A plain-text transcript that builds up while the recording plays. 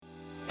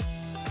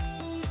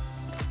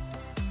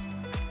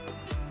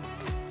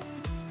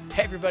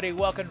Hey everybody,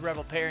 welcome to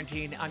Rebel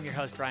Parenting. I'm your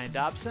host, Ryan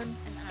Dobson.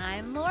 And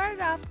I'm Laura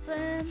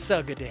Dobson.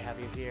 So good to have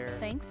you here.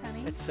 Thanks,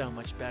 honey. It's so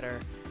much better.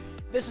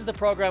 This is the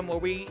program where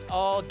we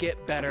all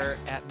get better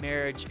at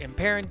marriage and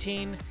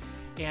parenting,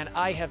 and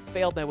I have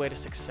failed my way to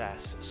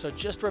success. So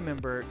just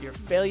remember, your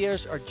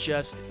failures are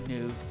just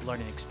new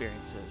learning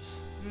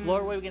experiences.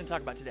 Laura, what are we going to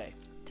talk about today?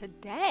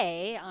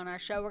 Today on our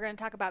show, we're going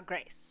to talk about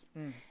grace.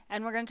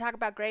 And we're going to talk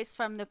about grace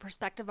from the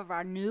perspective of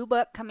our new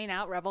book coming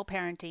out, Rebel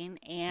Parenting,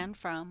 and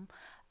from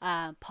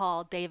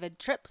Paul David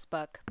Tripp's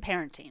book,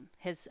 Parenting,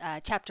 his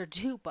chapter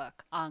 2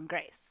 book on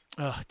grace.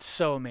 Oh, it's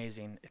so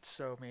amazing. It's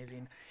so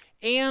amazing.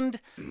 And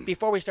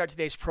before we start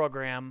today's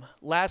program,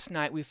 last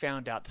night we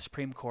found out the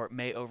Supreme Court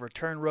may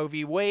overturn Roe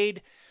v.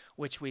 Wade,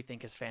 which we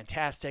think is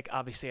fantastic.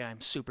 Obviously, I'm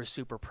super,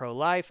 super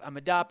pro-life. I'm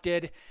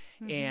adopted,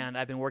 and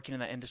I've been working in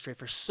that industry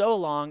for so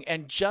long.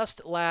 And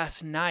just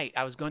last night,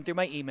 I was going through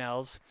my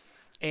emails,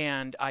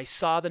 and I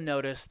saw the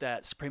notice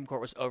that Supreme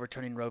Court was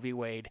overturning Roe v.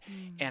 Wade,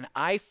 and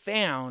I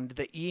found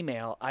the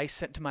email I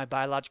sent to my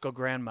biological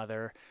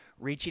grandmother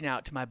reaching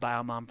out to my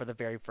bio mom for the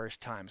very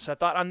first time. So I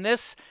thought on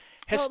this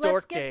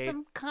historic let's day. give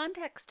some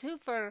context, too,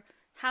 for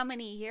how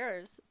many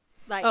years.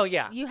 Like, Oh,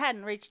 yeah. You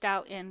hadn't reached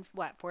out in,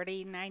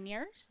 49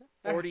 years?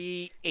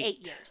 48.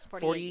 8 years.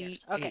 48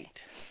 years. Okay.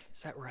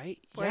 Is that right?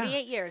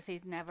 48 years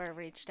he's never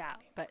reached out.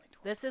 But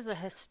this is a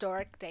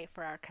historic day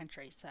for our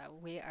country, so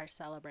we are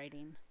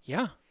celebrating.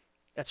 Yeah,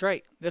 that's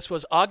right. This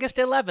was August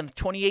 11th,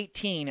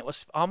 2018. It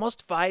was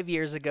almost 5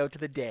 years ago to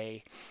the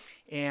day.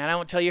 And I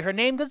won't tell you her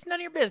name because it's none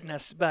of your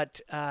business.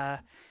 But,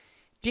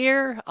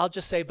 dear, I'll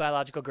just say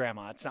biological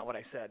grandma. It's not what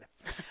I said.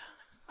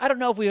 I don't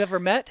know if we've ever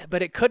met,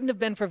 but it couldn't have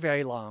been for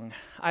very long.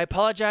 I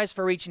apologize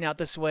for reaching out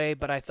this way,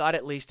 but I thought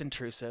at least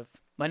intrusive.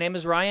 My name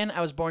is Ryan.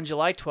 I was born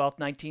July 12th,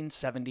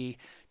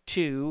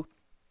 1972.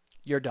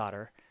 Your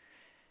daughter.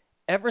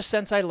 Ever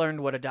since I learned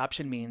what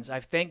adoption means,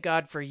 I've thanked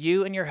God for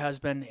you and your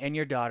husband and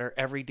your daughter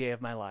every day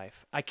of my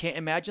life. I can't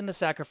imagine the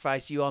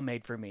sacrifice you all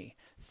made for me.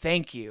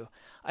 Thank you.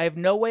 I have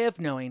no way of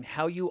knowing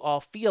how you all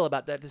feel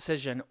about that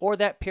decision or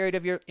that period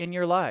of in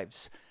your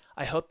lives.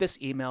 I hope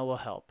this email will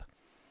help.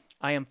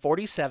 I am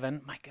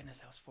 47. My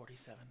goodness, I was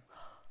 47.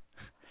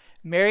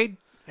 Married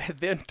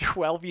then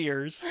 12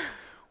 years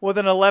with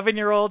an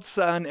 11-year-old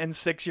son and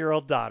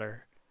 6-year-old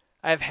daughter.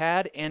 I have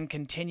had and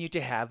continue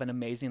to have an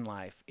amazing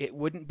life. It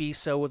wouldn't be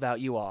so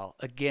without you all.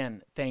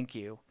 Again, thank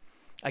you.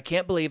 I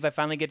can't believe I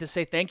finally get to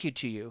say thank you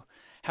to you.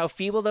 How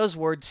feeble those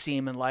words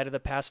seem in light of the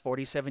past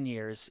 47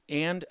 years,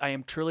 and I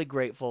am truly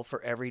grateful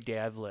for every day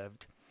I've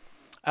lived.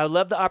 I would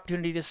love the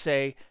opportunity to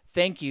say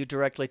thank you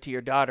directly to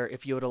your daughter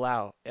if you would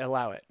allow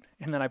it.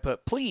 And then I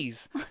put,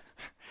 please.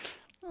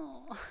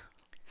 Oh.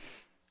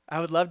 I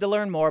would love to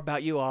learn more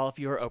about you all if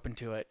you are open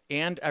to it,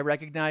 and I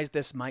recognize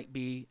this might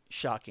be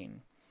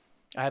shocking.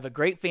 I have a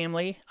great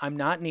family. I'm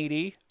not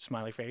needy.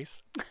 Smiley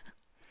face.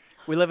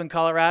 We live in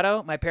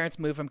Colorado. My parents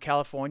moved from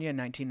California in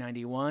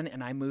 1991,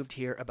 and I moved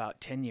here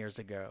about 10 years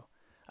ago.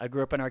 I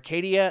grew up in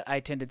Arcadia. I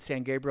attended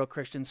San Gabriel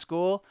Christian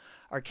School,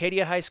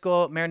 Arcadia High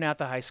School,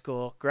 Maranatha High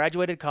School,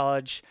 graduated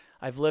college.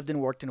 I've lived and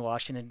worked in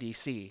Washington,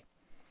 D.C.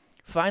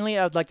 Finally,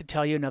 I would like to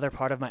tell you another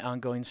part of my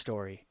ongoing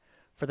story.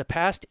 For the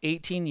past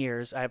 18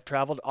 years, I have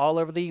traveled all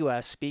over the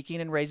U.S. speaking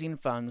and raising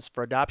funds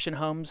for adoption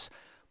homes,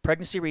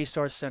 pregnancy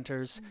resource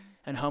centers,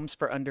 and homes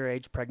for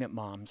underage pregnant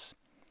moms.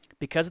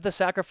 Because of the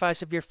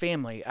sacrifice of your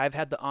family, I've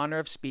had the honor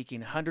of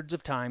speaking hundreds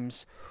of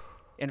times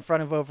in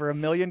front of over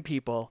 1 million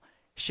people,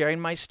 sharing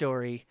my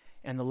story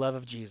and the love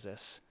of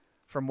Jesus.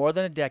 For more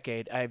than a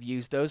decade, I have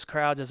used those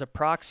crowds as a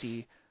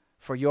proxy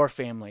for your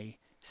family,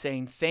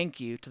 saying thank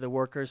you to the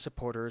workers,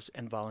 supporters,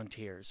 and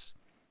volunteers.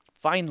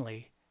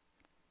 Finally,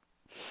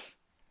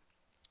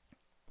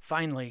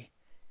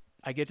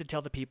 I get to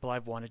tell the people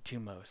I've wanted to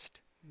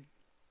most.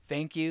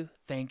 Thank you,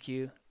 thank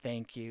you,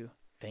 thank you,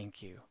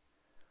 thank you.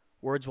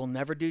 Words will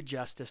never do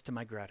justice to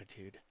my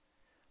gratitude.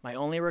 My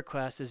only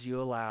request is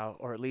you allow,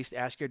 or at least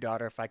ask your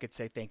daughter if I could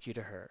say thank you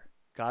to her.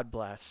 God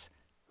bless,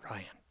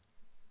 Ryan.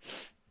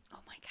 Oh,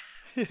 my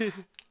God.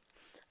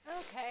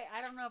 Okay,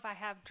 I don't know if I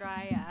have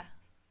dry,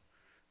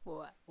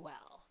 well,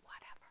 whatever.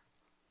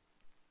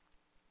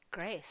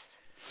 Grace.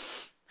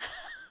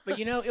 But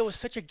it was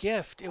such a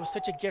gift. It was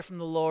such a gift from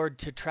the Lord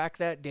to track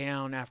that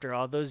down after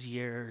all those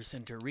years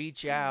and to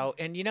reach out.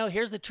 And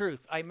here's the truth.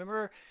 I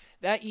remember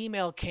that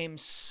email came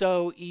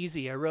so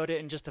easy. I wrote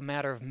it in just a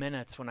matter of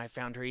minutes when I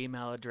found her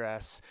email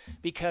address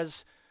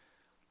because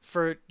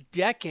for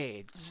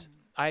decades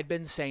I had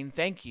been saying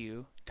thank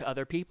you to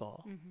other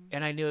people.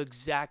 And I knew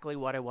exactly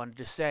what I wanted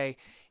to say.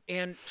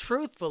 And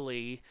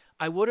truthfully,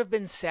 I would have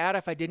been sad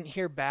if I didn't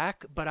hear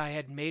back, but I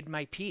had made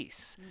my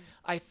peace.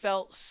 I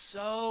felt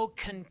so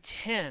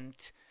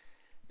content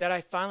that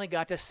I finally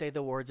got to say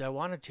the words I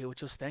wanted to,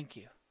 which was thank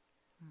you.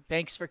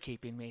 Thanks for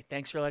keeping me.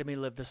 Thanks for letting me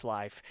live this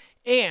life.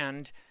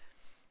 And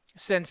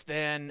since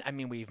then,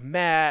 we've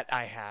met.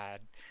 I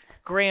had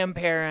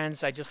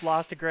grandparents. I just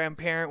lost a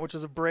grandparent, which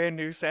was a brand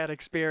new sad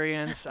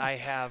experience. I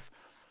have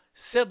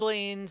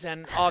siblings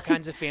and all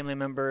kinds of family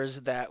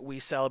members that we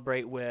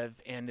celebrate with,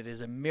 and it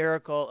is a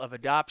miracle of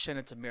adoption.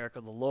 It's a miracle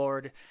of the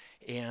Lord,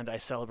 and I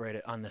celebrate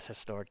it on this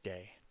historic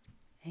day.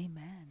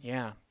 Amen.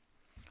 Yeah.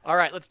 All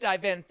right, let's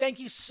dive in. Thank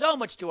you so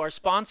much to our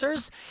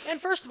sponsors.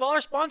 And first of all, our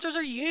sponsors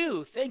are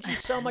you. Thank you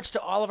so much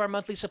to all of our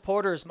monthly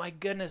supporters. My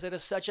goodness, it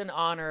is such an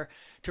honor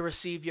to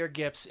receive your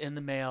gifts in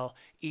the mail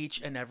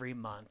each and every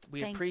month.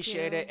 We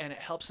appreciate it, and it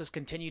helps us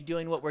continue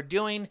doing what we're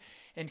doing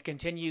and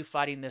continue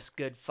fighting this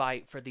good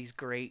fight for these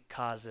great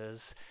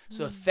causes.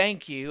 So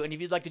thank you. And if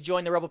you'd like to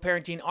join the Rebel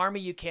Parenting Army,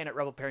 you can at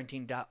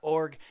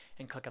rebelparenting.org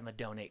and click on the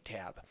Donate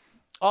tab.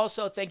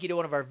 Also, thank you to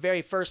one of our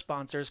very first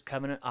sponsors,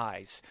 Covenant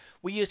Eyes.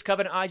 We used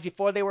Covenant Eyes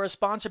before they were a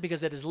sponsor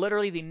because it is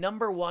literally the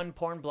 #1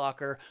 porn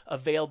blocker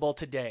available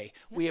today.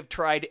 Yep. We have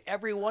tried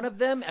every one of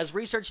them as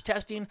research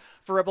testing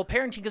for Rebel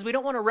Parenting because we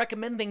don't want to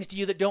recommend things to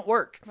you that don't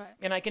work. Right.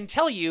 And I can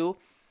tell you,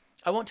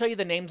 I won't tell you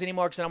the names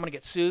anymore because I don't want to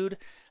get sued,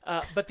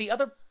 but the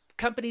other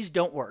companies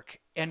don't work.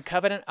 And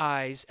Covenant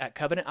Eyes at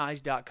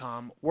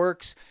covenanteyes.com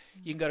works.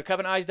 You can go to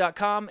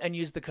covenanteyes.com and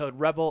use the code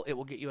REBEL. It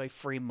will get you a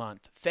free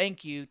month.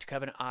 Thank you to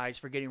Covenant Eyes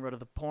for getting rid of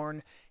the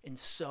porn in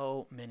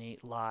so many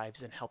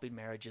lives and helping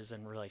marriages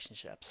and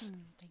relationships.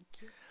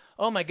 Thank you.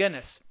 Oh my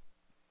goodness.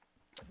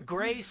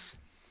 Grace,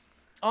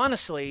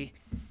 honestly,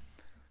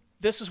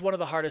 this is one of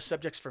the hardest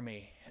subjects for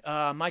me.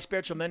 My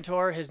spiritual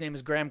mentor, his name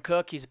is Graham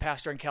Cook. He's a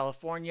pastor in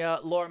California.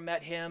 Laura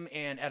met him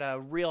and at a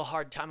real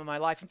hard time in my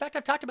life. In fact,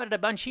 I've talked about it a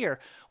bunch here.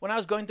 When I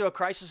was going through a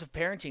crisis of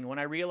parenting, when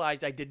I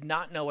realized I did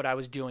not know what I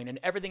was doing and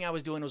everything I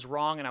was doing was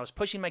wrong, and I was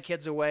pushing my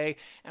kids away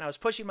and I was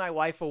pushing my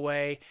wife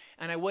away,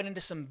 and I went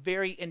into some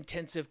very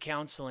intensive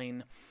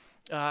counseling.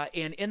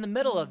 And in the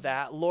middle of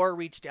that, Laura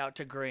reached out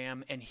to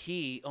Graham, and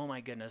he, oh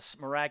my goodness,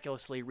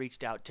 miraculously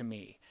reached out to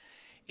me.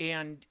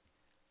 And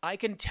I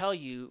can tell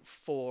you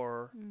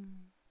for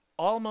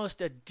almost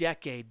a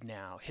decade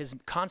now, his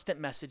constant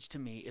message to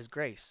me is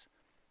grace.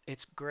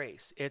 It's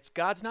grace. It's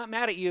God's not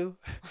mad at you.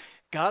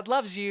 God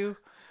loves you.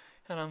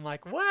 And I'm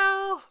like,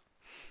 well,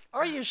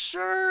 are you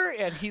sure?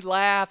 And he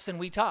laughs and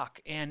we talk.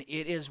 And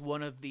it is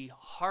one of the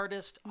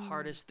hardest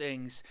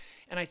things.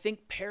 And I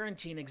think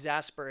parenting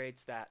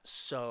exasperates that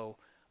so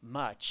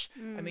much.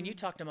 I mean, you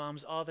talk to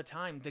moms all the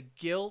time. The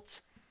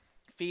guilt,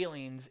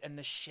 feelings, and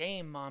the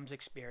shame moms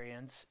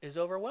experience is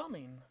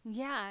overwhelming.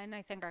 Yeah, and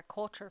I think our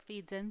culture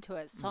feeds into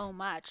it so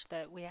much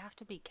that we have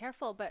to be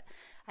careful. But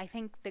I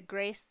think the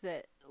grace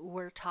that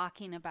we're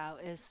talking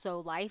about is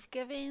so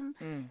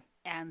life-giving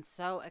and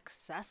so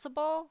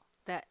accessible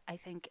that I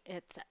think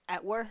it's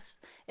at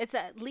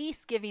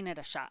least giving it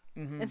a shot.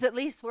 It's at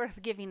least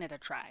worth giving it a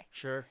try.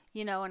 Sure.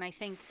 You know, and I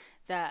think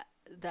that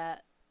the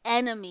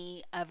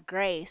enemy of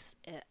grace,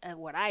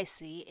 what I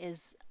see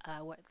is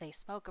what they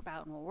spoke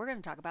about and what we're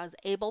going to talk about is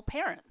able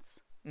parents.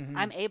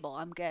 I'm able.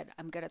 I'm good.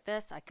 I'm good at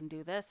this. I can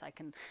do this.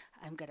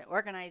 I'm good at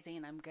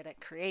organizing. I'm good at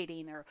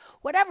creating or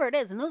whatever it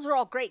is. And those are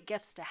all great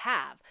gifts to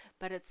have.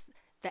 But it's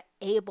the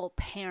able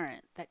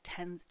parent that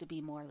tends to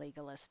be more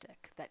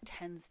legalistic, that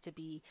tends to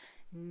be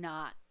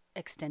not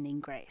extending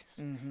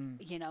grace.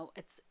 You know,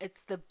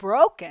 it's the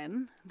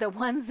broken, the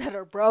ones that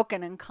are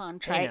broken and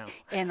contrite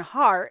in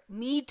heart,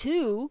 me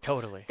too,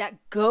 totally, that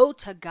go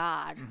to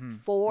God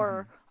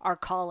for our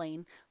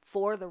calling,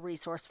 for the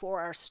resource,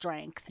 for our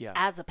strength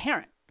as a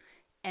parent.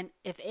 And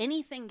if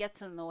anything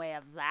gets in the way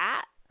of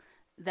that,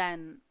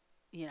 then,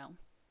 you know,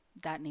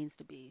 that needs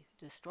to be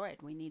destroyed.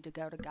 We need to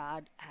go to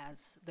God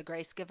as the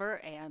grace giver,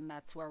 and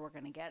that's where we're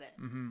going to get it.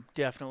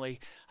 Definitely.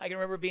 I can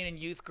remember being in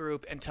youth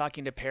group and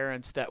talking to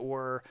parents that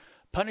were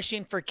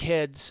punishing for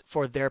kids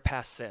for their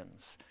past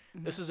sins.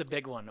 This is a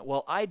big one.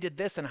 Well, I did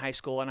this in high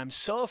school, and I'm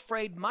so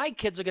afraid my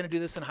kids are going to do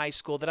this in high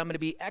school that I'm going to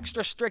be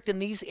extra strict in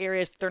these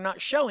areas that they're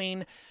not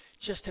showing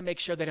just to make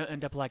sure they don't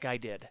end up like I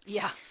did.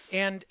 Yeah.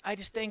 And I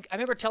just think, I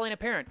remember telling a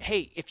parent,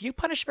 hey, if you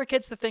punish for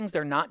kids the things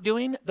they're not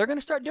doing, they're going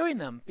to start doing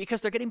them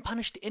because they're getting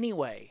punished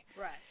anyway.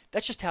 Right.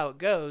 That's just how it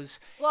goes.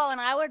 Well,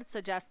 and I would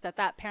suggest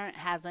that parent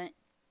hasn't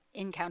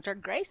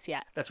encountered grace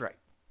yet. That's right.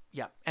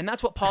 Yeah. And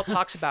that's what Paul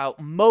talks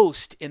about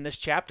most in this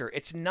chapter.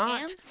 It's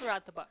not... And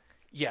throughout the book.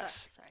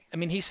 Yes. Sorry. I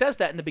mean, he says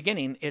that in the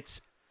beginning.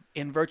 It's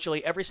in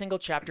virtually every single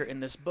chapter in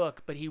this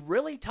book, but he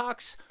really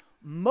talks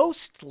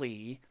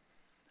mostly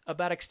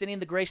about extending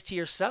the grace to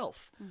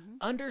yourself,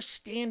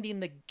 understanding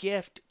the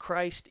gift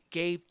Christ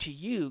gave to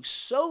you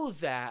so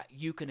that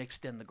you can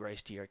extend the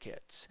grace to your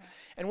kids. Right.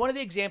 And one of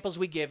the examples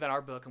we give in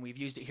our book, and we've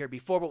used it here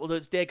before, but we'll do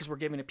it today because we're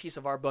giving a piece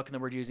of our book and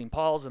then we're using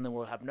Paul's and then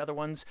we'll have another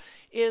ones,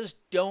 is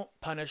don't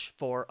punish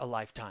for a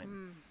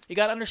lifetime. You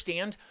got to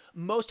understand,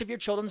 most of your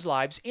children's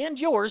lives and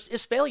yours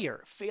is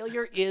failure.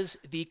 Failure is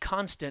the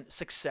constant.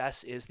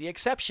 Success is the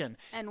exception.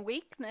 And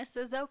weakness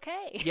is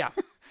okay. Yeah.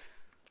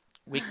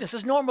 Weakness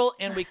is normal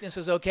and weakness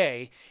is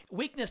okay.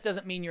 Weakness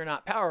doesn't mean you're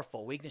not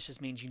powerful. Weakness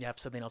just means you have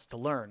something else to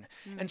learn.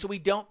 And so we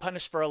don't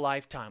punish for a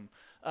lifetime.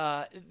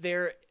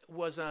 There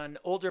was an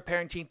older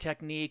parenting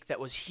technique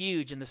that was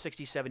huge in the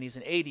 60s, 70s,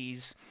 and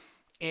 80s.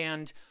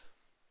 And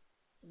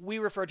we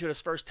refer to it as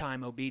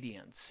first-time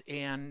obedience.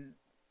 And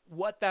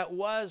what that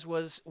was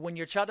when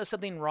your child does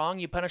something wrong,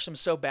 you punish them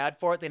so bad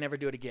for it, they never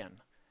do it again.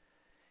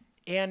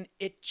 And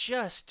it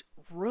just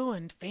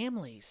ruined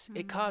families.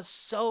 It caused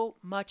so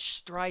much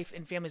strife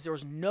in families. There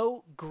was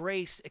no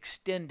grace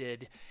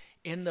extended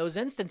in those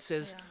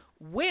instances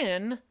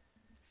when,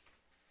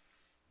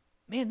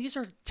 man, these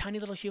are tiny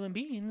little human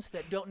beings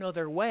that don't know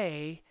their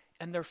way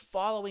and they're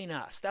following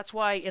us. That's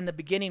why in the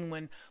beginning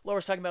when Laura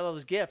was talking about all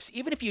those gifts,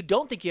 even if you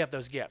don't think you have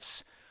those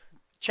gifts,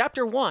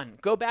 Chapter 1,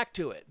 go back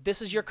to it. This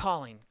is your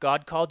calling.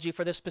 God called you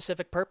for this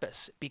specific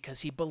purpose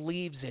because he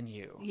believes in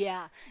you.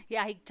 Yeah.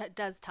 Yeah, he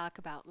does talk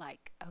about,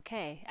 like,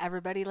 okay,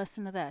 everybody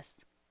listen to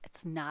this.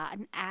 It's not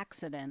an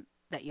accident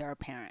that you're a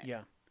parent.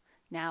 Yeah.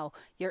 Now,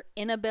 your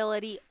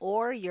inability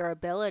or your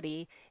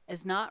ability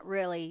is not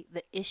really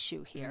the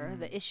issue here.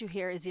 The issue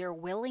here is your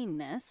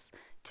willingness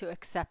to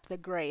accept the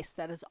grace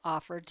that is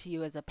offered to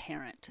you as a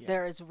parent. Yeah.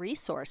 There is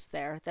resource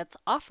there that's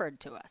offered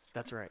to us.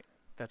 That's right.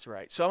 That's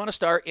right. So I want to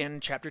start in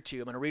chapter 2.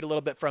 I'm going to read a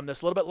little bit from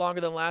this, a little bit longer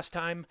than last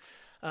time.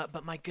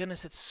 But my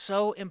goodness, it's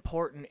so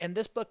important. And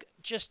this book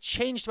just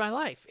changed my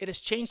life. It has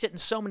changed it in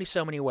so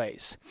many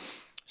ways.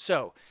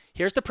 So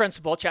here's the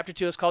principle. Chapter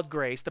 2 is called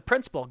Grace. The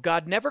principle: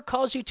 God never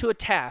calls you to a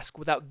task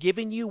without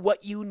giving you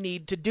what you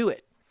need to do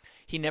it.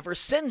 He never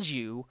sends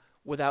you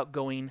without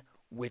going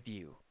with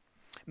you.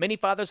 Many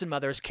fathers and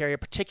mothers carry a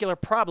particular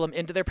problem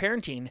into their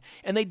parenting,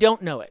 and they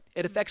don't know it.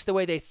 It affects the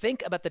way they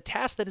think about the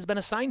task that has been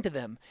assigned to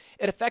them.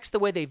 It affects the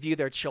way they view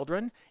their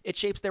children. It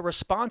shapes their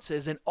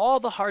responses in all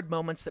the hard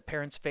moments that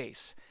parents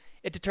face.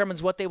 It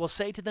determines what they will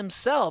say to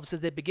themselves as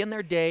they begin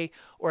their day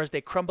or as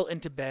they crumble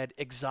into bed,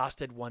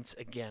 exhausted once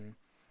again.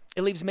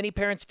 It leaves many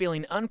parents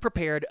feeling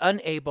unprepared,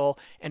 unable,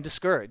 and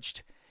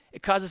discouraged.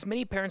 It causes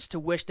many parents to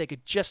wish they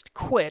could just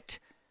quit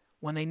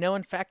when they know,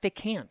 in fact, they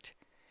can't.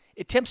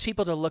 It tempts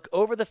people to look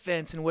over the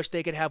fence and wish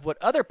they could have what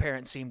other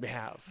parents seem to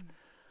have,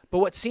 but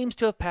what seems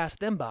to have passed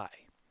them by.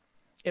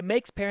 It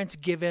makes parents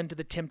give in to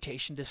the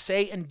temptation to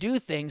say and do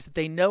things that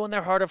they know in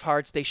their heart of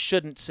hearts they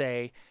shouldn't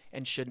say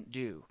and shouldn't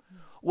do.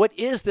 What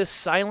is this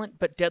silent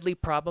but deadly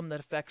problem that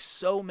affects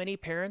so many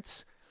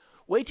parents?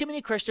 Way too many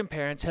Christian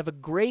parents have a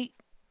great,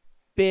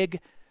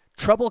 big,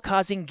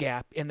 trouble-causing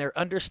gap in their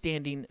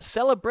understanding,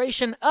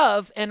 celebration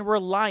of, and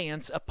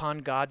reliance upon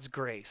God's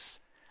grace.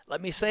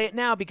 Let me say it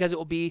now because it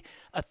will be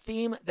a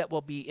theme that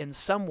will be in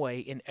some way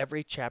in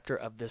every chapter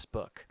of this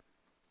book.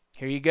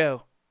 Here you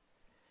go.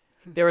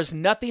 There is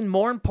nothing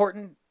more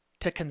important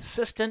to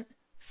consistent,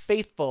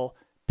 faithful,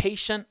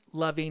 patient,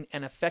 loving,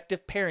 and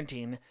effective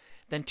parenting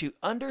than to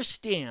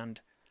understand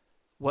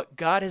what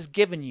God has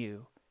given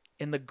you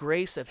in the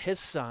grace of his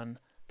Son,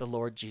 the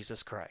Lord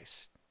Jesus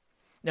Christ.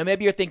 Now,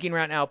 maybe you're thinking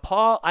right now,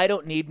 Paul, I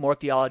don't need more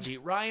theology.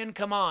 Ryan,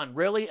 come on.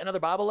 Really? Another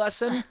Bible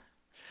lesson?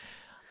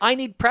 I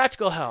need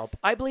practical help.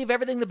 I believe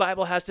everything the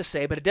Bible has to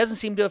say, but it doesn't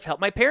seem to have helped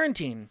my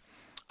parenting.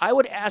 I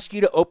would ask you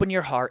to open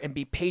your heart and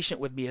be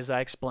patient with me as I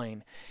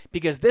explain,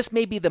 because this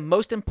may be the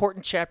most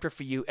important chapter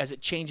for you as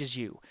it changes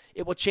you.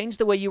 It will change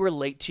the way you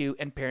relate to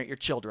and parent your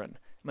children.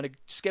 I'm going to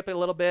skip it a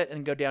little bit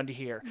and go down to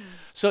here.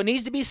 So it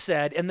needs to be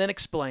said and then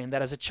explained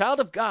that as a child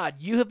of God,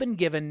 you have been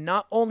given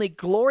not only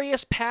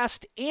glorious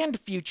past and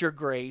future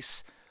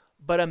grace,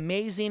 but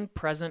amazing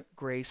present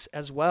grace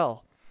as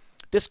well.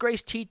 This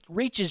grace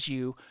reaches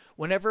you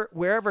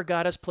wherever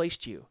God has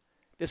placed you.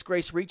 This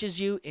grace reaches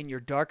you in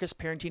your darkest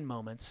parenting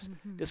moments.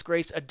 This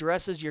grace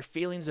addresses your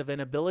feelings of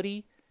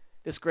inability.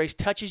 This grace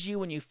touches you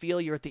when you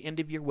feel you're at the end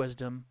of your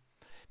wisdom.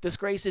 This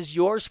grace is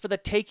yours for the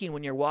taking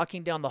when you're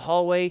walking down the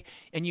hallway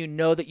and you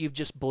know that you've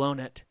just blown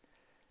it.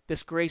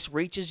 This grace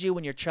reaches you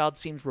when your child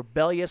seems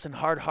rebellious and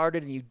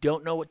hard-hearted and you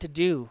don't know what to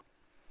do.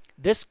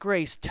 This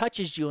grace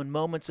touches you in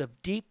moments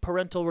of deep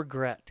parental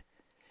regret.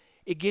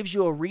 It gives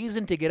you a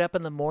reason to get up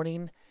in the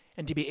morning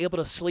and to be able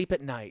to sleep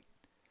at night.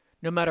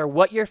 No matter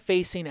what you're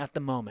facing at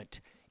the moment,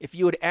 if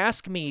you would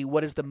ask me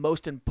what is the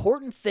most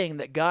important thing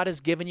that God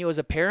has given you as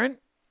a parent,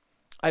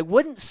 I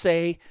wouldn't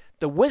say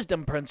the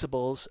wisdom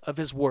principles of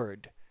his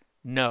word.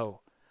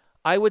 No,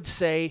 I would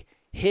say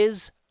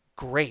his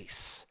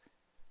grace.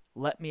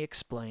 Let me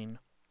explain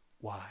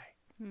why.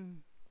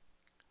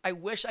 I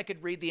wish I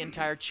could read the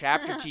entire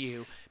chapter to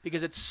you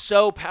because it's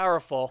so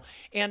powerful.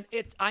 And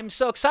I'm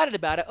so excited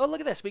about it. Oh, look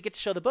at this. We get to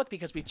show the book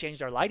because we've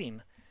changed our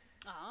lighting.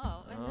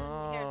 Oh, and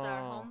then here's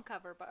our home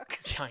cover book.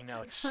 I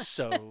know. It's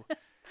so...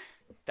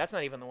 That's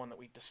not even the one that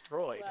we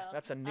destroyed. Well,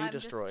 That's a new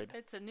destroyed.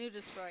 It's a new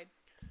destroyed.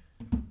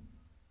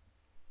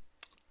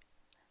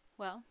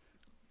 Well,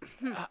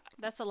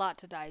 that's a lot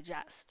to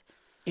digest.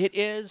 It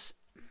is,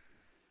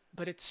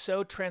 but it's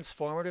so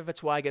transformative.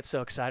 It's why I get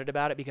so excited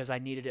about it, because I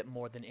needed it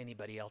more than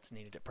anybody else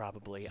needed it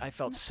probably. I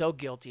felt so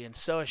guilty and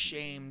so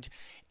ashamed,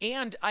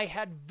 and I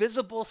had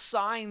visible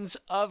signs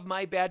of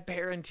my bad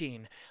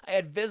parenting. I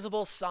had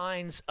visible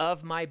signs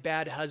of my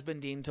bad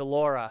husbanding to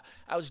Laura.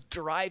 I was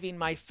driving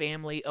my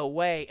family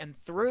away, and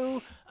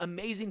through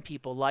amazing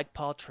people like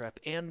Paul Tripp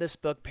and this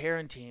book,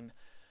 Parenting,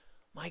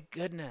 my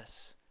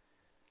goodness,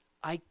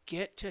 I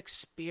get to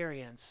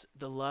experience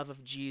the love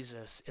of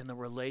Jesus in the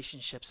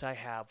relationships I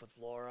have with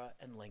Laura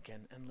and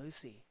Lincoln and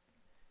Lucy.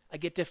 I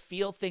get to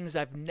feel things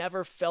I've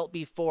never felt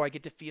before. I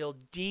get to feel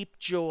deep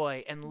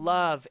joy and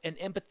love and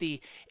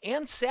empathy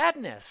and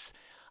sadness.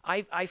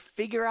 I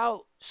figure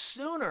out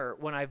sooner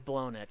when I've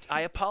blown it.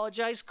 I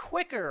apologize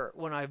quicker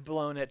when I've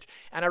blown it.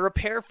 And I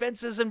repair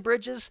fences and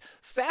bridges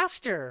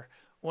faster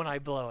when I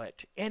blow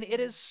it. And it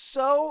is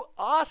so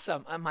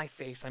awesome. On my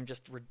face, I'm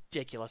just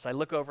ridiculous. I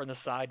look over on the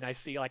side and I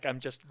see like I'm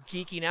just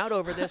geeking out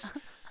over this.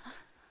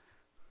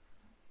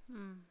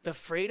 The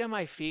freedom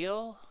I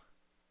feel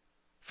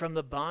from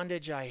the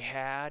bondage I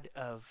had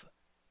of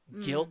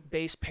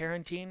guilt-based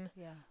parenting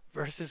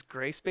versus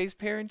grace-based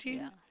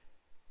parenting,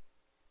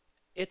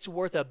 it's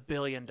worth $1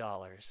 billion.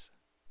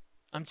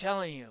 I'm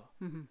telling you,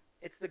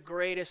 it's the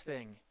greatest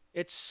thing.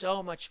 It's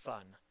so much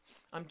fun.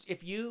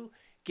 If you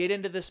get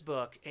into this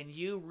book and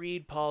you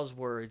read Paul's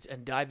words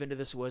and dive into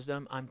this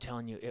wisdom, I'm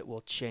telling you, it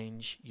will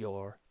change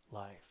your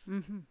life.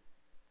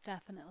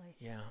 Definitely.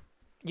 Yeah.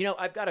 You know,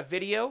 I've got a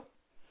video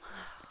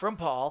from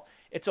Paul.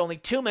 It's only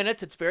 2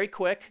 minutes. It's very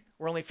quick.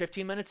 We're only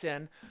 15 minutes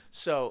in.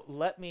 So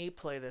let me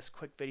play this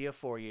quick video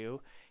for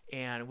you,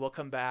 and we'll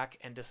come back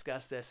and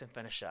discuss this and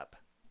finish up.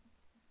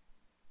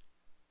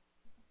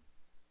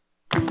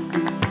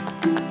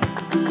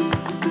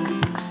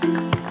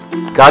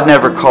 God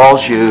never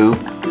calls you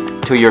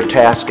to your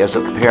task as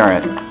a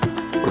parent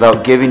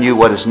without giving you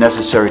what is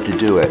necessary to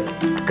do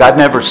it. God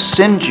never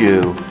sends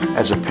you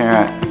as a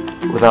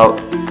parent without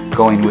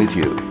going with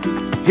you.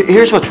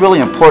 Here's what's really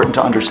important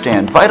to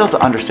understand, vital to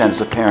understand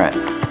as a parent,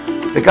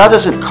 that God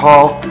doesn't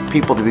call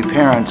people to be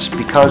parents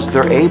because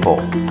they're able,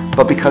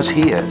 but because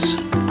He is.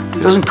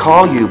 He doesn't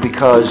call you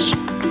because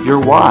you're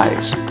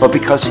wise, but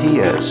because He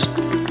is.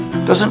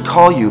 He doesn't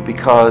call you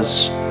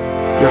because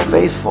you're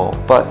faithful,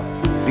 but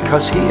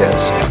because He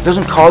is. He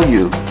doesn't call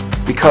you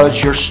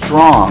because you're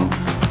strong,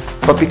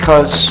 but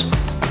because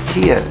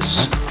He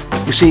is.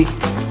 You see,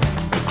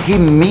 He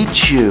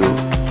meets you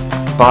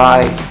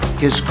by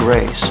His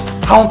grace.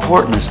 How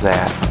important is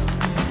that?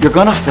 You're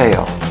going to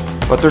fail,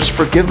 but there's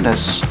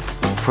forgiveness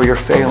for your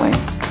failing.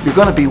 You're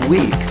going to be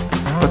weak,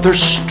 but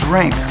there's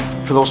strength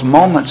for those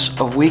moments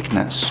of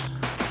weakness.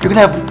 You're going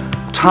to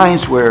have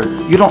times where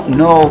you don't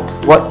know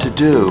what to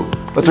do,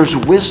 but there's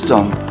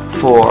wisdom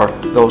for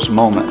those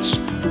moments.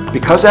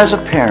 Because as a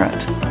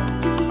parent,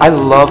 I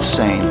love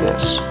saying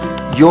this.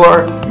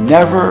 You're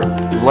never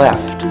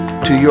left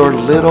to your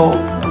little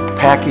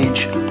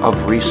package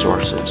of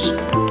resources,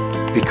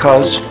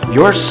 because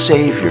your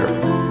Savior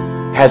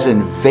has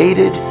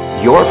invaded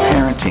your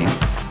parenting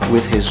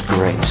with His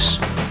grace.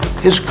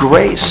 His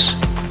grace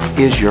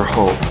is your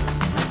hope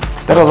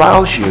that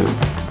allows you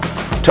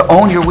to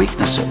own your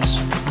weaknesses.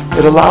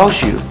 It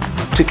allows you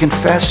to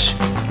confess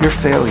your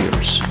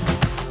failures.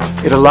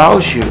 It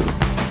allows you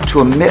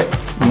to admit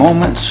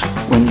moments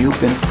when you've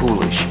been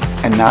foolish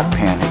and not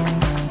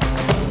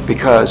panic,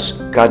 because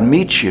God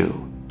meets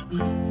you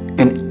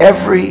in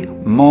every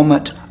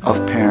moment of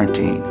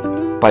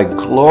parenting by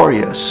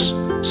glorious,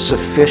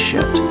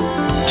 sufficient,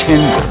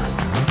 tender,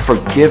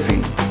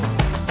 forgiving,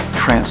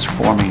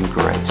 transforming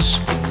grace.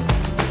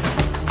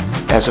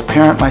 As a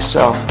parent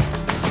myself,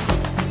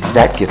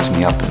 that gets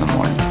me up in the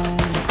morning.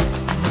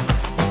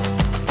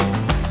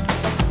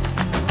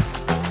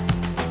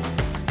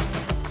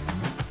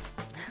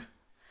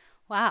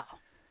 Wow.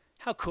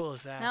 How cool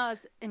is that? No,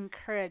 it's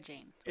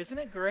encouraging. Isn't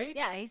it great?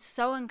 Yeah, he's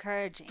so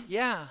encouraging.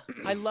 Yeah,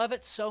 I love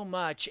it so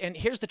much. And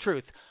here's the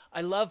truth.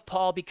 I love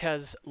Paul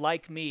because,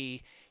 like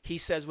me, he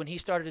says when he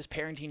started his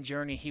parenting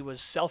journey, he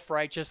was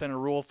self-righteous and a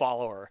rule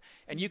follower.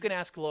 And you can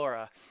ask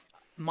Laura,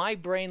 my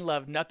brain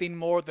loved nothing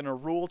more than a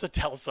rule to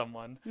tell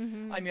someone.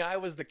 I mean, I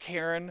was the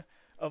Karen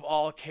of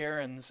all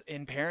Karens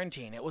in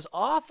parenting. It was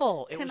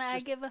awful. Can I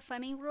give a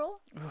funny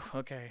rule? Ooh,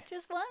 okay.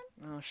 Just one?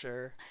 Oh,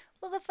 sure.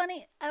 Well, the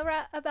funny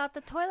about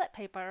the toilet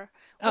paper.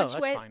 Oh, that's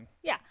fine.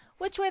 Yeah,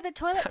 which way the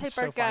toilet I'm paper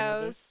so fine with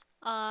goes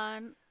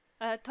on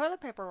a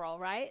toilet paper roll,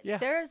 right? Yeah.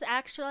 There's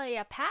actually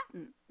a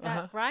patent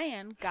that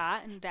Ryan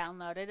got and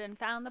downloaded and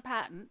found the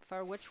patent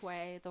for which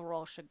way the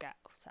roll should go.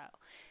 So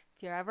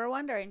if you're ever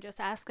wondering, just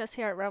ask us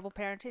here at Rebel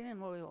Parenting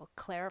and we will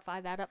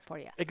clarify that up for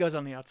you. It goes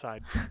on the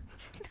outside,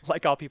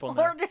 like all people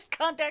know. Or just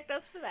contact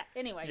us for that.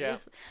 Anyway, Yeah.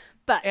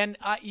 but And,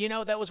 you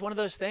know, that was one of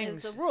those it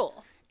things. was a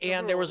rule.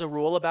 And there was a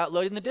rule about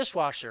loading the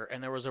dishwasher,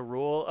 and there was a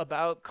rule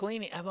about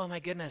cleaning. Oh my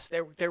goodness,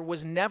 there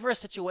was never a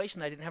situation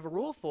that I didn't have a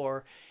rule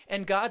for.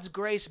 And God's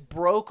grace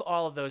broke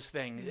all of those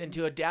things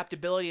into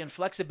adaptability and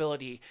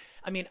flexibility.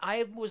 I mean,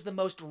 I was the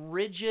most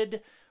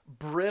rigid,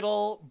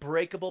 brittle,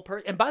 breakable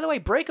person. And by the way,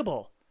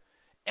 breakable.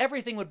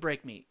 Everything would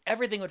break me.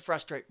 Everything would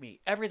frustrate me.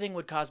 Everything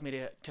would cause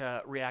me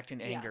to react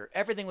in anger.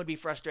 Everything would be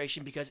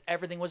frustration because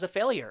everything was a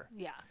failure.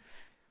 Yeah.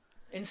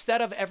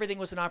 Instead of everything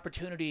was an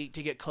opportunity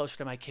to get closer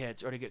to my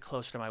kids or to get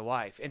closer to my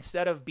wife.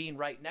 Instead of being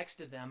right next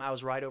to them, I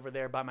was right over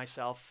there by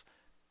myself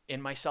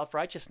in my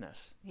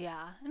self-righteousness.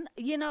 Yeah. And,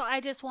 you know, I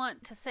just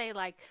want to say,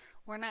 like,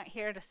 we're not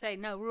here to say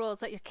no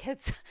rules, let your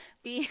kids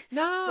be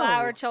No.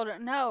 flower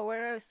children. No,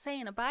 we're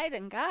saying abide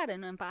in God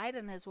and abide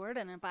in His Word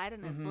and abide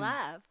in His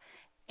love.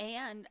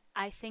 And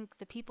I think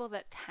the people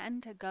that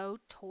tend to go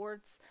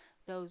towards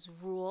those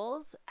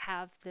rules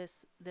have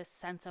this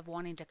sense of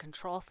wanting to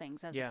control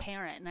things as a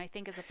parent. And I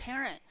think as a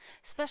parent,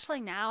 especially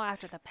now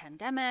after the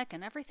pandemic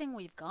and everything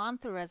we've gone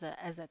through as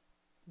a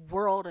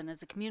world and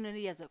as a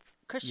community, as a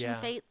Christian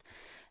faith,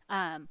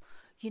 I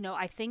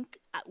think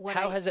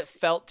How has it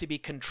felt to be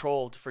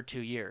controlled for 2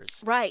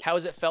 years? Right. How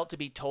has it felt to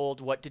be told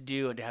what to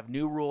do and to have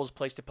new rules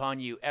placed upon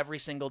you every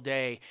single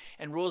day,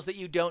 and rules that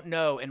you don't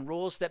know, and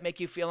rules that make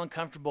you feel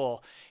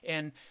uncomfortable?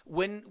 And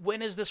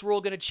when is this rule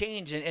going to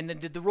change? And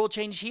did the rule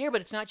change here,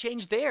 but it's not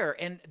changed there?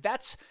 And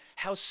that's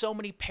how so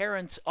many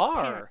parents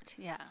are.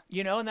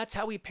 And that's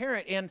how we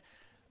parent. And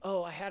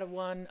I had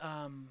one.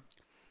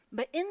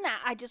 But in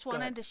that, I just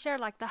wanted to share,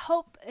 like, the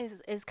hope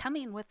is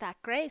coming with that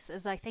grace.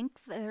 Is I think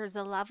there's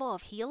a level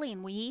of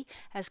healing we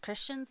as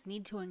Christians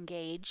need to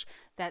engage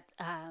that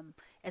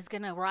is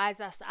going to rise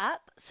us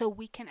up so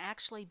we can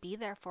actually be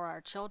there for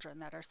our children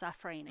that are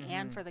suffering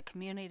and for the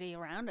community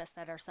around us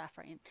that are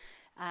suffering.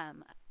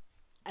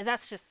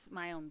 That's just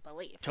my own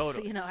belief.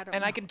 Totally.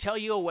 I can tell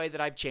you a way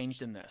that I've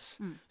changed in this.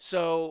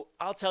 So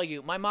I'll tell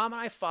you, my mom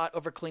and I fought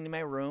over cleaning my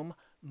room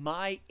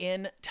my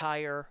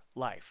entire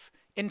life.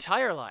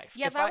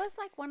 Yeah, was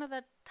like one of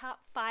the top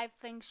 5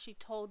 things she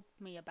told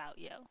me about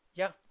you.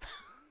 Yeah,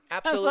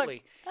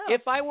 absolutely. Like, oh.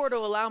 If I were to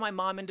allow my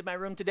mom into my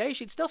room today,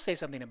 she'd still say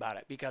something about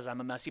it because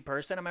I'm a messy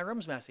person and my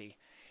room's messy.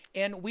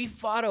 And we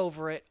fought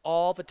over it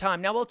all the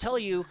time. Now, we'll tell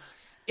you,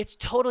 it's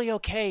totally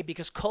okay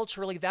because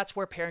culturally, that's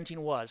where parenting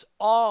was.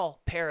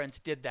 All parents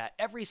did that.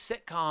 Every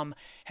sitcom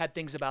had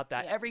things about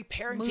that. Yeah. Every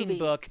parenting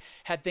book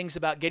had things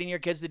about getting your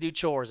kids to do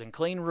chores and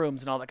clean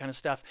rooms and all that kind of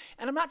stuff.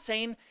 And I'm not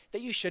saying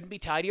that you shouldn't be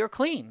tidy or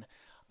clean.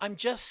 I'm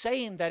just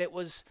saying that it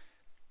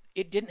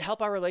didn't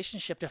help our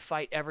relationship to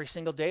fight every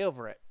single day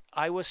over it.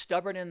 I was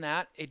stubborn in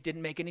that. It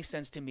didn't make any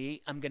sense to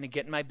me. I'm going to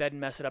get in my bed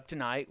and mess it up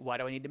tonight. Why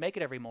do I need to make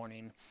it every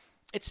morning?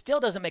 It still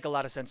doesn't make a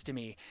lot of sense to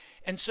me.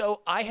 And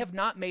so I have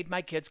not made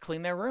my kids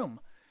clean their room.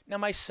 Now,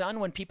 my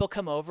son, when people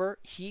come over,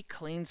 he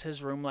cleans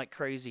his room like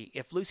crazy.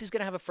 If Lucy's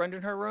going to have a friend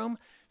in her room,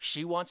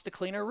 she wants to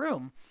clean her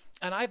room.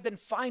 And I've been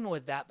fine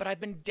with that, but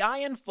I've been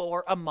dying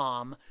for a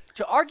mom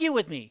to argue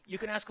with me. You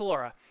can ask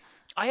Laura.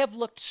 I have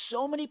looked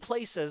so many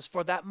places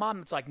for that mom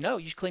that's like, no,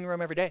 you should clean your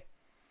room every day.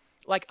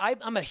 Like,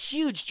 I'm a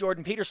huge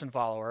Jordan Peterson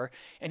follower,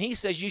 and he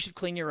says you should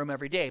clean your room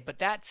every day. But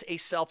that's a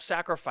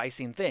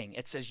self-sacrificing thing.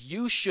 It says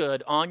you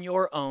should, on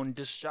your own,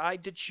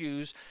 decide to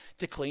choose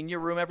to clean your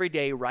room every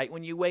day right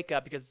when you wake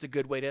up because it's a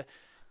good way to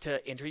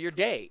enter your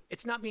day.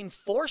 It's not being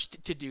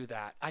forced to do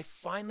that. I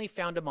finally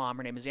found a mom.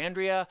 Her name is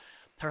Andrea.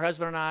 Her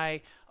husband and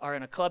I are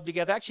in a club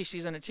together. Actually,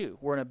 she's in it too.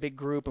 We're in a big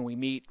group, and we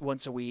meet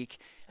once a week.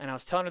 And I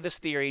was telling her this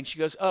theory, and she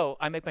goes,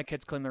 I make my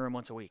kids clean their room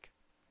once a week.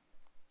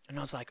 And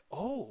I was like,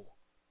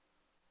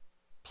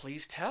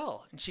 please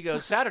tell. And she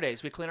goes,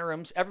 Saturdays, we clean our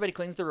rooms. Everybody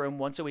cleans the room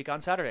once a week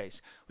on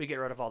Saturdays. We get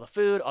rid of all the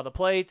food, all the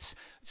plates.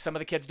 Some of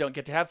the kids don't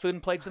get to have food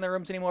and plates in their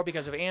rooms anymore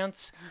because of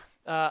ants.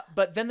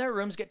 But then their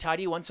rooms get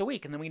tidy once a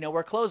week, and then we know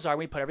where clothes are, and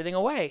we put everything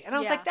away. And I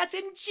was like, that's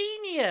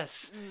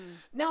ingenious.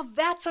 Now,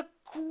 that's a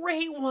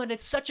great one.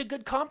 It's such a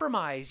good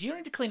compromise. You don't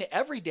need to clean it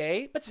every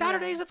day, but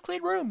Saturdays, let's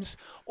clean rooms.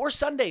 Or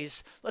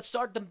Sundays, let's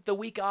start the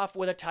week off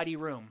with a tidy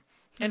room.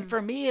 And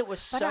for me, it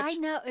was But I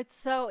know it's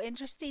so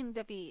interesting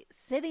to be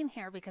sitting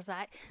here because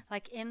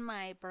in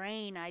my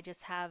brain, I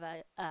just have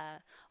a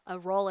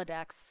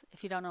Rolodex.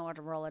 If you don't know what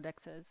a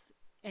Rolodex is,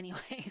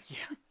 anyway.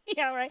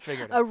 Yeah, right.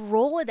 A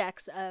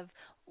Rolodex of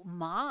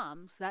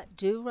moms that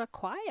do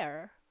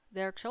require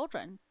their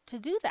children to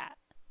do that.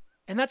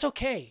 And that's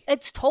okay.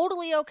 It's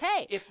totally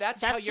okay. If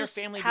that's how your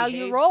family how behaves,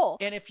 you roll.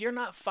 And if you're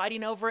not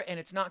fighting over it and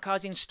it's not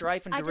causing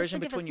strife and derision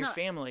between your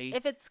family.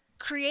 If it's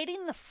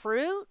creating the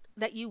fruit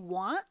that you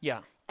want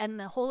and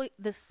the fruit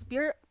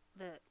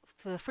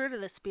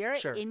of the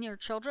Spirit in your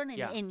children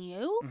and in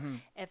you,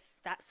 if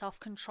that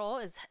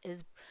self-control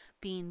is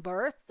being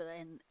birthed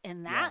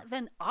in that,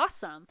 then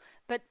awesome.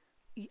 But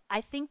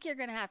I think you're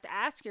going to have to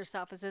ask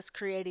yourself, is this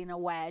creating a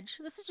wedge?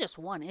 This is just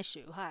one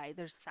issue.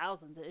 There's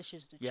thousands of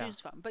issues to choose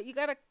from. But you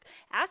got to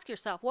ask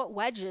yourself, what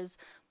wedges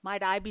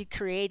might I be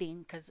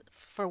creating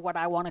for what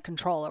I want to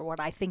control or what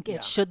I think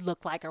it should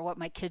look like or what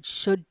my kids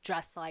should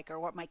dress like or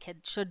what my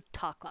kids should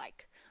talk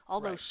like? All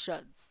those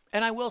shoulds.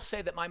 And I will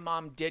say that my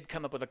mom did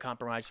come up with a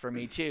compromise for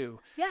me, too.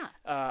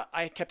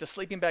 I kept a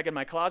sleeping bag in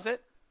my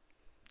closet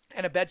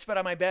and a bedspread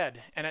on my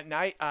bed. And at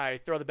night, I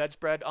throw the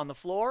bedspread on the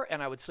floor,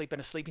 and I would sleep in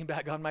a sleeping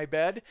bag on my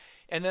bed.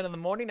 And then in the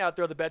morning, I would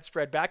throw the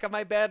bedspread back on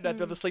my bed, and I'd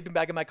throw the sleeping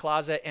bag in my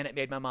closet, and it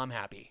made my mom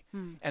happy.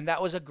 And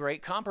that was a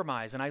great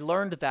compromise, and I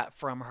learned that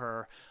from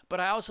her. But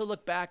I also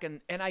look back,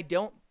 and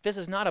this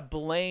is not a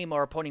blame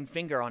or a pointing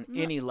finger on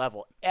any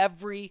level.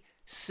 Every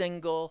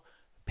single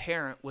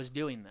parent was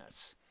doing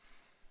this.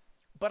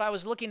 But I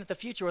was looking at the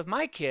future with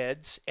my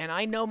kids, and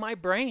I know my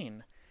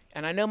brain.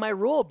 And I know my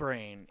rule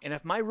brain. And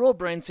if my rule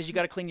brain says you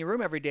got to clean your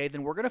room every day,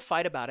 then we're going to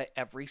fight about it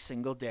every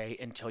single day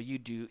until you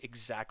do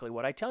exactly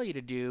what I tell you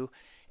to do.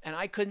 And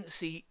I couldn't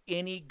see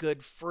any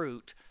good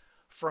fruit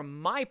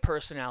from my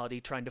personality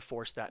trying to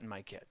force that in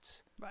my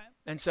kids. Right.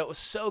 And so it was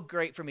so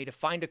great for me to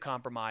find a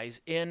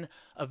compromise in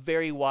a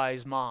very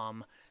wise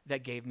mom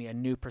that gave me a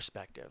new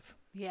perspective.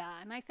 Yeah,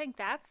 and I think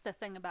that's the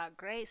thing about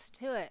grace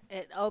too.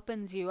 It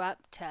opens you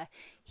up to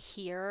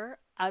hear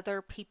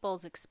other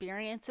people's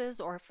experiences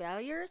or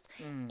failures,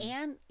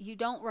 and you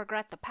don't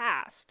regret the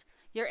past.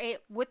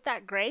 With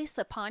that grace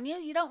upon you,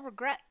 you don't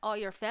regret all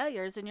your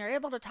failures, and you're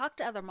able to talk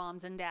to other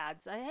moms and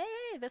dads.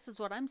 Hey, this is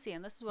what I'm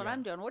seeing. This is what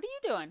I'm doing. What are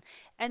you doing?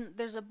 And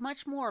there's a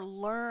much more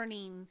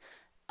learning.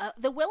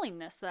 The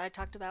willingness that I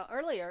talked about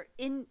earlier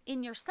in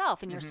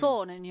yourself, in your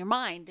soul, and in your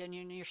mind, and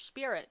in your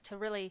spirit to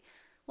really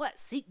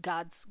seek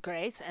God's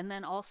grace, and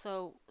then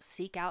also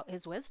seek out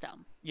His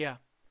wisdom. Yeah.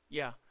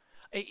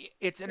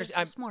 It's interesting.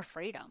 There's more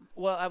freedom.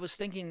 Well, I was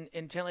thinking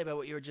intently about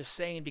what you were just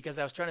saying because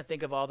I was trying to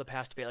think of all the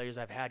past failures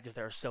I've had because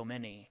there are so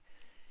many.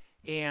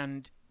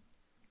 And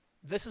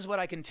this is what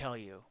I can tell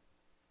you.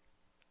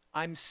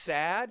 I'm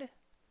sad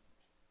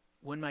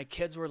when my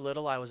kids were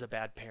little, I was a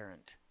bad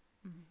parent.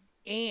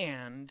 Mm-hmm.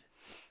 And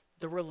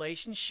the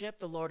relationship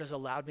the Lord has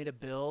allowed me to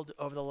build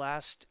over the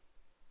last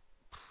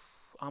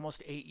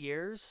almost 8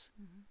 years,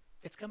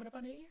 it's coming up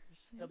on 8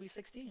 years. It'll be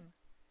 16.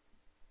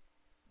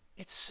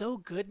 It's so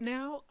good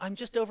now. I'm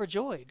just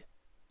overjoyed.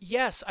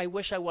 Yes, I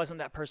wish I wasn't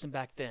that person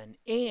back then.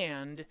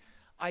 And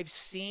I've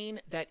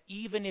seen that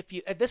even if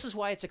you, this is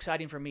why it's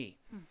exciting for me.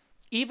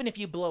 Even if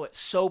you blow it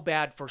so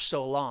bad for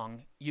so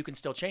long, you can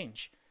still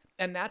change.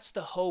 And that's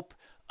the hope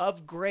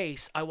of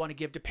grace I want to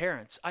give to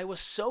parents. I was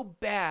so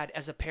bad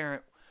as a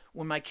parent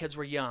when my kids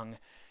were young,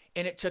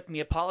 and it took me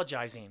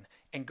apologizing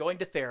and going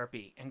to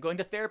therapy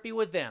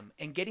with them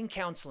and getting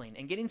counseling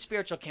and getting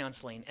spiritual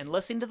counseling and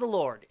listening to the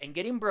Lord and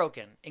getting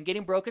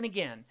broken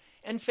again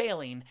and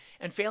failing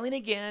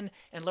again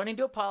and learning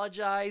to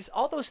apologize,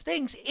 all those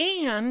things.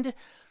 And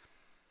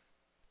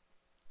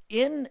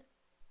in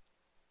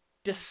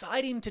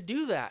deciding to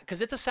do that,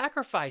 because it's a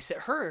sacrifice, it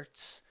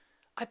hurts,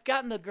 I've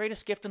gotten the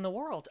greatest gift in the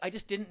world. I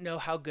just didn't know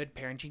how good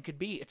parenting could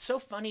be. It's so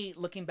funny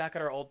looking back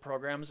at our old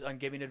programs on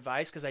giving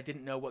advice because I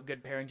didn't know what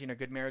good parenting or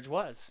good marriage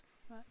was.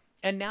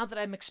 And now that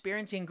I'm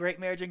experiencing great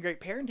marriage and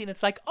great parenting,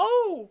 it's like,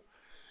 oh,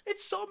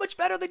 it's so much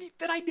better than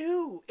I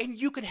knew. And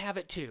you can have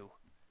it too.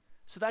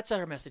 So that's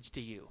our message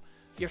to you.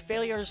 Your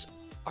failures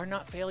are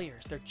not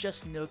failures. They're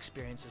just new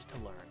experiences to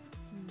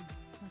learn.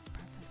 That's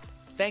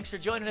perfect. Thanks for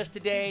joining us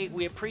today.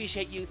 We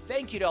appreciate you.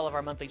 Thank you to all of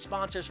our monthly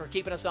sponsors for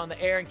keeping us on the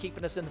air and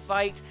keeping us in the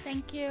fight.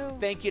 Thank you.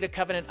 Thank you to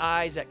Covenant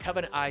Eyes at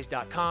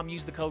covenanteyes.com.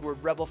 Use the code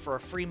word REBEL for a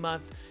free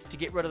month to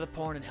get rid of the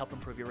porn and help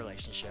improve your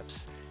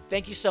relationships.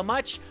 Thank you so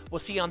much. We'll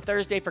see you on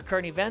Thursday for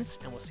current events,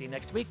 and we'll see you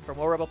next week for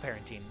more Rebel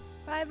Parenting.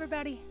 Bye,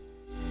 everybody.